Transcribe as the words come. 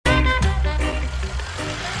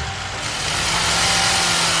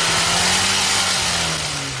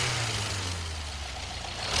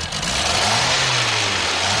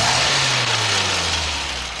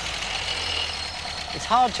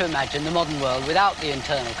hard to imagine the modern world without the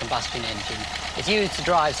internal combustion engine. It's used to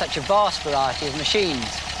drive such a vast variety of machines,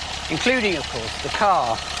 including, of course, the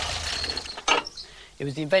car. It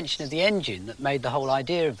was the invention of the engine that made the whole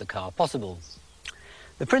idea of the car possible.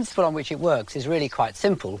 The principle on which it works is really quite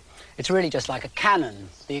simple. It's really just like a cannon,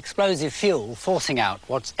 the explosive fuel forcing out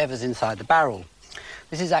whatever's inside the barrel.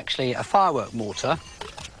 This is actually a firework mortar,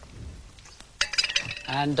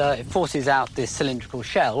 and it forces out this cylindrical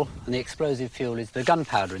shell, and the explosive fuel is the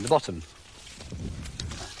gunpowder in the bottom.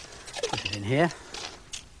 Put it in here.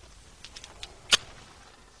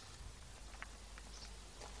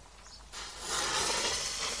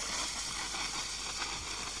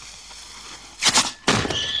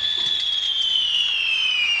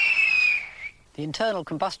 The internal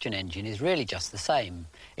combustion engine is really just the same,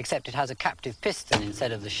 except it has a captive piston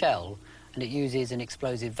instead of the shell, and it uses an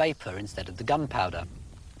explosive vapour instead of the gunpowder.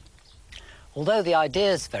 Although the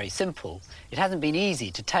idea is very simple, it hasn't been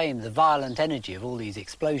easy to tame the violent energy of all these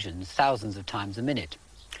explosions thousands of times a minute.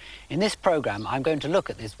 In this programme, I'm going to look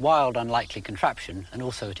at this wild, unlikely contraption and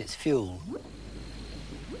also at its fuel.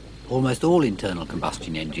 Almost all internal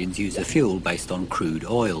combustion engines use a fuel based on crude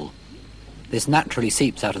oil. This naturally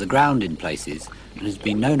seeps out of the ground in places and has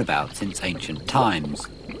been known about since ancient times.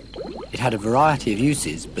 It had a variety of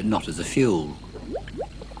uses, but not as a fuel.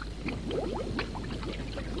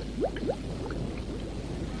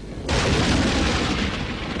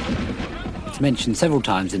 It's mentioned several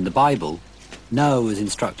times in the Bible. Noah was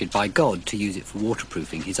instructed by God to use it for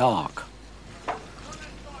waterproofing his ark.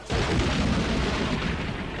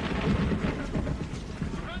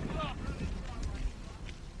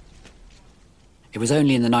 It was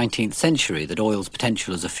only in the 19th century that oil's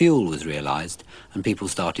potential as a fuel was realised and people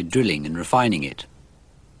started drilling and refining it.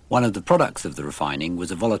 One of the products of the refining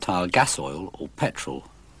was a volatile gas oil, or petrol.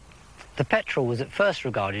 The petrol was at first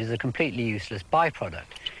regarded as a completely useless byproduct.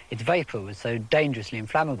 Its vapour was so dangerously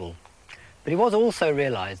inflammable. But it was also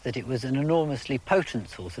realised that it was an enormously potent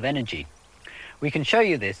source of energy. We can show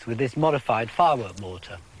you this with this modified firework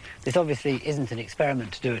mortar. This obviously isn't an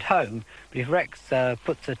experiment to do at home, but if Rex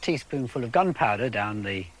puts a teaspoonful of gunpowder down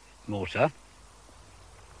the mortar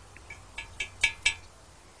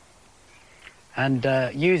and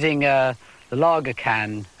using the lager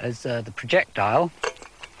can as the projectile,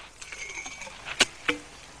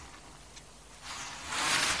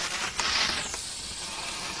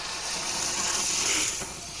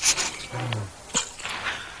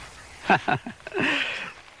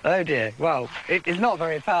 oh dear, well, it is not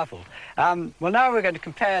very powerful. Well, now we're going to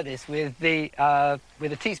compare this with a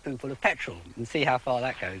teaspoonful of petrol and see how far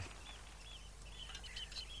that goes.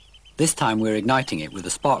 This time we're igniting it with a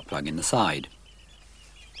spark plug in the side.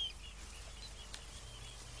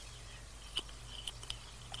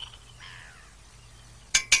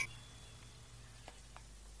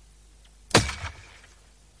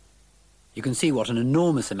 You can see what an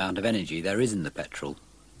enormous amount of energy there is in the petrol.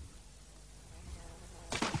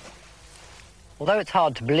 Although it's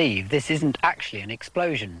hard to believe, this isn't actually an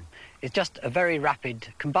explosion. It's just a very rapid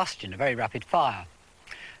combustion, a very rapid fire.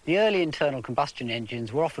 The early internal combustion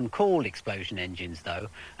engines were often called explosion engines, though,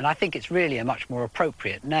 and I think it's really a much more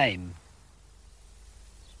appropriate name.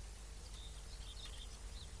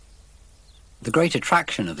 The great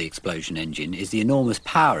attraction of the explosion engine is the enormous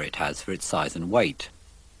power it has for its size and weight.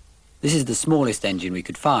 This is the smallest engine we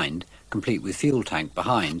could find, complete with fuel tank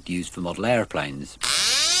behind, used for model aeroplanes.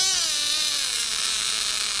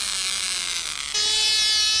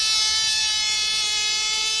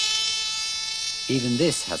 Even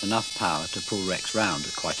this has enough power to pull Rex round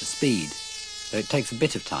at quite a speed, though it takes a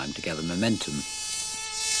bit of time to gather momentum.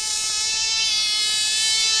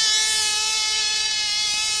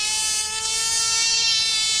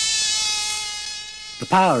 The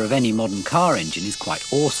power of any modern car engine is quite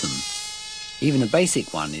awesome. Even a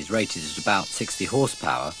basic one is rated at about 60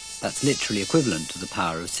 horsepower. That's literally equivalent to the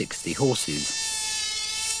power of 60 horses.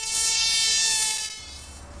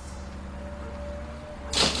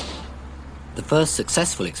 The first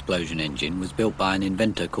successful explosion engine was built by an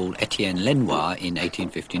inventor called Etienne Lenoir in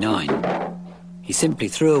 1859. He simply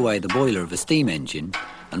threw away the boiler of a steam engine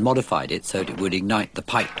and modified it so that it would ignite the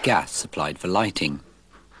piped gas supplied for lighting.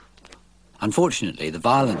 Unfortunately, the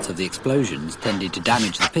violence of the explosions tended to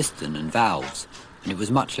damage the piston and valves, and it was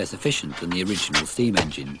much less efficient than the original steam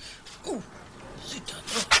engine.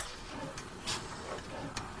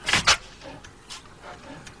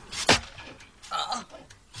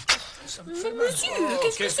 Monsieur,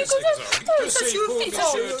 qu'est-ce que c'est que ça? Ça suffit, ça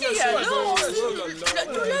suffit, alors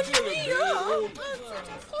de la pluie,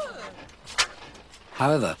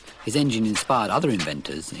 However, his engine inspired other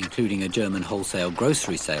inventors, including a German wholesale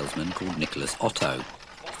grocery salesman called Nicholas Otto.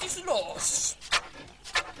 los.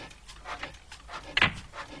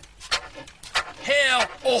 Herr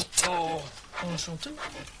Otto. Enchanté.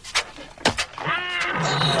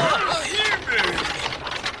 Himmel.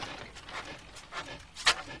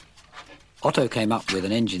 Otto came up with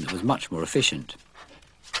an engine that was much more efficient.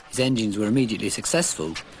 His engines were immediately successful,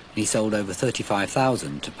 and he sold over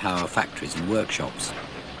 35,000 to power factories and workshops.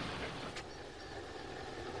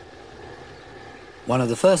 One of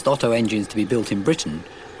the first Otto engines to be built in Britain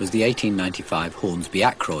was the 1895 Hornsby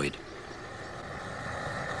Ackroyd.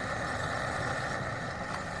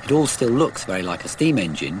 It all still looks very like a steam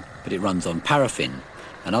engine, but it runs on paraffin,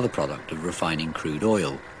 another product of refining crude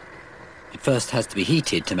oil. It first has to be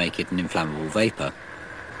heated to make it an inflammable vapour.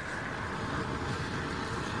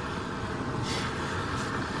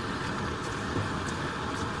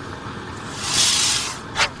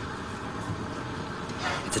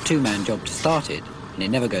 It's a two-man job to start it, and it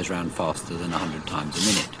never goes round faster than 100 times a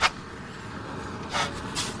minute.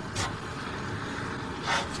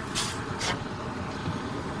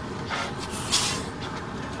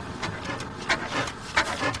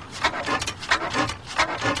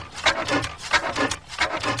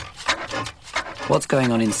 What's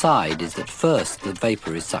going on inside is that first the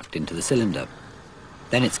vapour is sucked into the cylinder.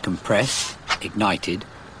 Then it's compressed, ignited,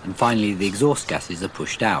 and finally the exhaust gases are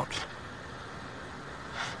pushed out.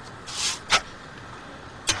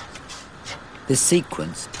 This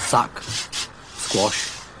sequence, suck,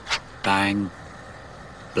 squash, bang,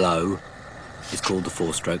 blow, is called the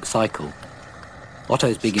four-stroke cycle.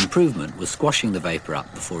 Otto's big improvement was squashing the vapour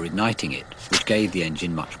up before igniting it, which gave the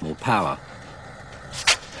engine much more power.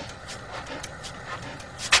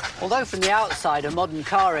 Although from the outside a modern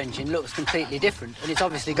car engine looks completely different, and it's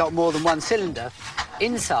obviously got more than one cylinder,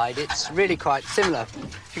 inside it's really quite similar.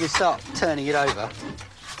 If you can start turning it over.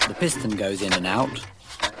 The piston goes in and out.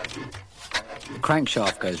 The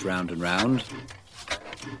crankshaft goes round and round.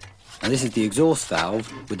 And this is the exhaust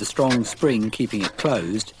valve with the strong spring keeping it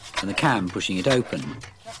closed and the cam pushing it open.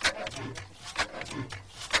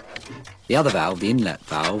 The other valve, the inlet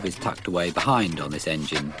valve, is tucked away behind on this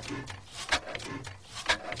engine.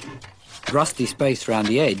 The rusty space around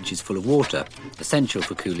the edge is full of water, essential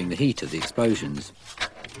for cooling the heat of the explosions.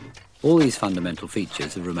 All these fundamental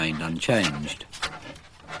features have remained unchanged.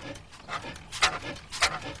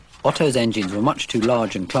 Otto's engines were much too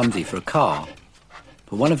large and clumsy for a car,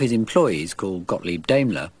 but one of his employees, called Gottlieb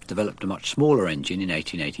Daimler, developed a much smaller engine in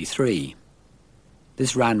 1883.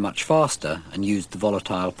 This ran much faster and used the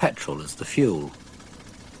volatile petrol as the fuel.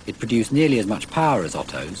 It produced nearly as much power as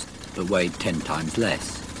Otto's, but weighed 10 times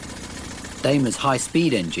less. Daimler's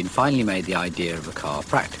high-speed engine finally made the idea of a car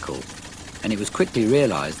practical, and it was quickly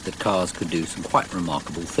realised that cars could do some quite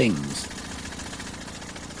remarkable things.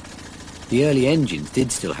 The early engines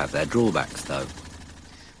did still have their drawbacks, though.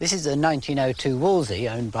 This is a 1902 Wolseley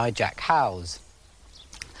owned by Jack Howes.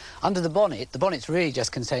 Under the bonnet really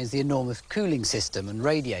just contains the enormous cooling system and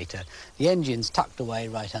radiator. The engine's tucked away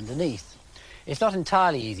right underneath. It's not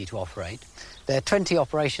entirely easy to operate. There are 20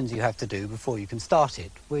 operations you have to do before you can start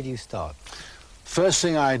it. Where do you start? First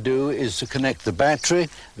thing I do is to connect the battery,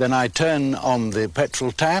 then I turn on the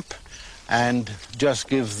petrol tap and just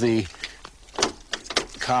give the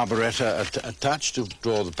carburettor a touch to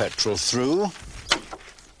draw the petrol through.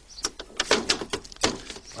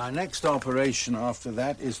 My next operation after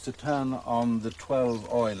that is to turn on the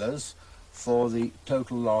 12 oilers for the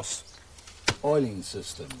total loss oiling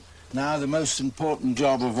system. Now the most important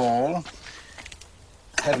job of all,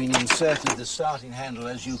 having inserted the starting handle,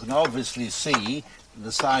 as you can obviously see,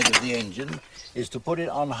 the side of the engine, is to put it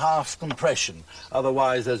on half compression.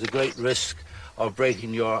 Otherwise, there's a great risk of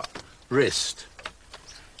breaking your wrist.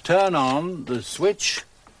 Turn on the switch,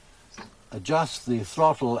 adjust the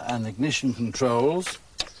throttle and ignition controls.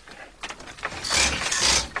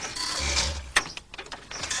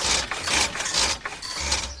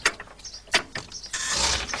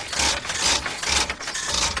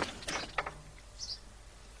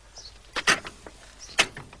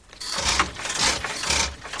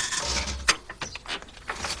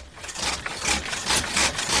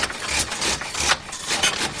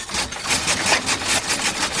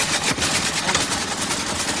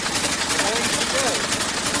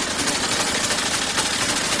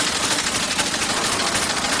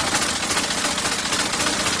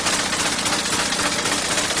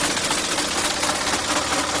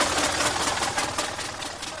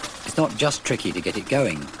 It's not just tricky to get it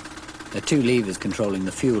going. There are two levers controlling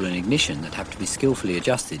the fuel and ignition that have to be skillfully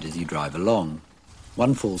adjusted as you drive along.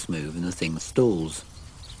 One false move and the thing stalls.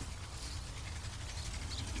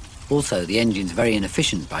 Also, the engine's very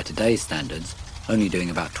inefficient by today's standards, only doing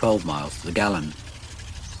about 12 miles to the gallon.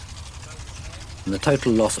 and the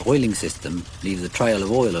total loss oiling system leaves a trail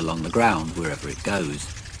of oil along the ground wherever it goes.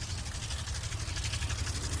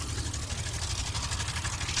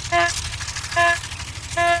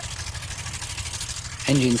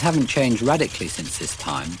 Engines haven't changed radically since this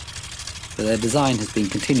time, but their design has been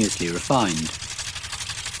continuously refined.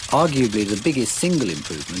 Arguably, the biggest single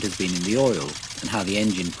improvement has been in the oil and how the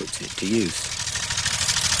engine puts it to use.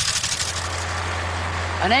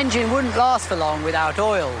 An engine wouldn't last for long without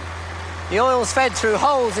oil. The oil's fed through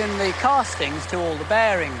holes in the castings to all the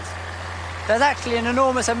bearings. There's actually an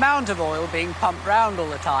enormous amount of oil being pumped round all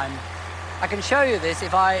the time. I can show you this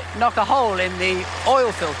if I knock a hole in the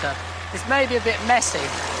oil filter. This may be a bit messy.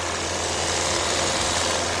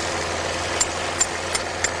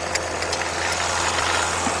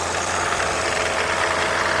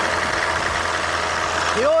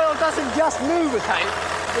 The oil doesn't just lubricate,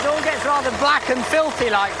 it all gets rather black and filthy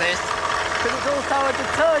like this, because it's also a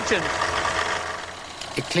detergent.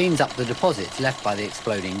 It cleans up the deposits left by the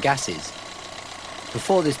exploding gases.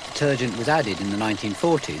 Before this detergent was added in the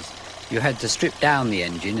 1940s, you had to strip down the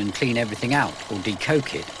engine and clean everything out, or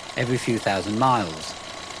decoke it, every few thousand miles.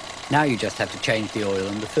 Now you just have to change the oil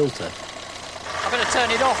and the filter. I'm going to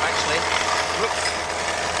turn it off, actually. Whoops.